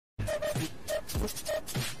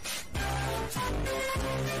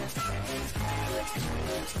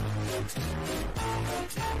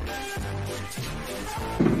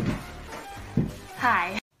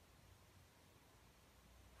Hi.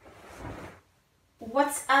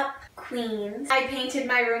 What's up, queens? I painted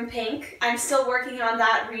my room pink. I'm still working on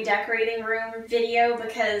that redecorating room video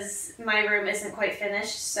because my room isn't quite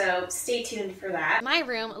finished, so stay tuned for that. My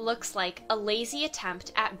room looks like a lazy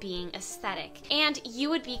attempt at being aesthetic, and you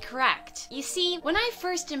would be correct. You see, when I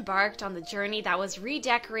first embarked on the journey that was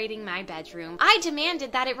redecorating my bedroom, I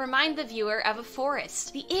demanded that it remind the viewer of a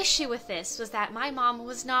forest. The issue with this was that my mom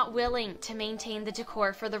was not willing to maintain the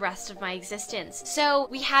decor for the rest of my existence, so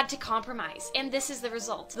we had to compromise, and this is the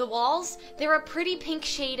result. The walls, they're a pretty pink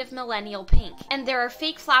shade of millennial pink, and there are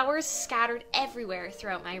fake flowers scattered everywhere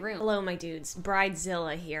throughout my room. Hello, my dudes.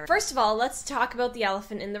 Bridezilla here. First of all, let's talk about the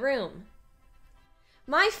elephant in the room.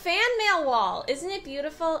 My fan mail wall! Isn't it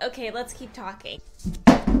beautiful? Okay, let's keep talking.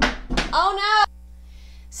 Oh no!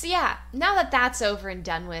 So yeah, now that that's over and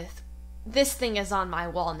done with, this thing is on my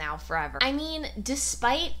wall now forever. I mean,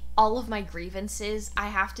 despite all of my grievances, I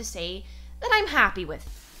have to say that I'm happy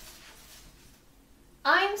with.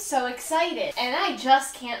 I'm so excited, and I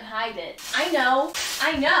just can't hide it. I know,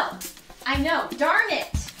 darn it!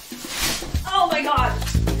 Oh my god!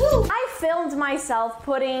 Woo. I filmed myself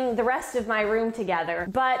putting the rest of my room together,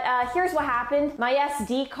 but here's what happened. My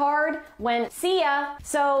SD card went, see ya.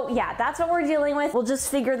 So yeah, that's what we're dealing with. We'll just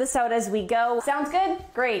figure this out as we go. Sounds good?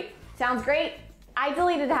 Great. Sounds great? I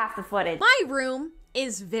deleted half the footage. My room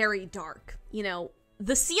is very dark, you know.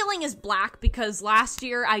 The ceiling is black because last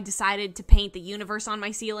year I decided to paint the universe on my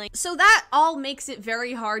ceiling. So that all makes it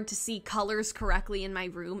very hard to see colors correctly in my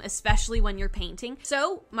room, especially when you're painting.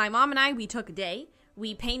 So my mom and I, we took a day.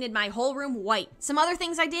 We painted my whole room white. Some other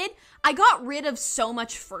things I did, I got rid of so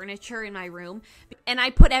much furniture in my room and I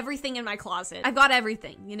put everything in my closet. I've got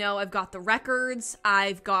everything, you know, I've got the records,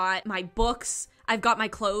 I've got my books, I've got my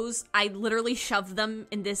clothes. I literally shoved them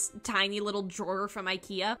in this tiny little drawer from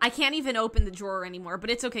IKEA. I can't even open the drawer anymore, but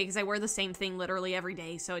it's okay because I wear the same thing literally every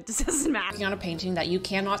day, so it just doesn't matter. Working on a painting that you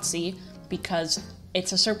cannot see because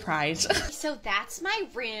it's a surprise. So that's my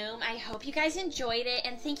room. I hope you guys enjoyed it,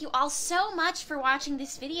 and thank you all so much for watching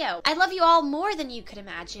this video. I love you all more than you could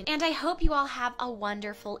imagine, and I hope you all have a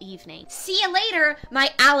wonderful evening. See you later, my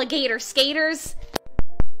alligator skaters.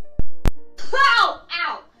 Ow!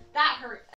 Ow! That hurt.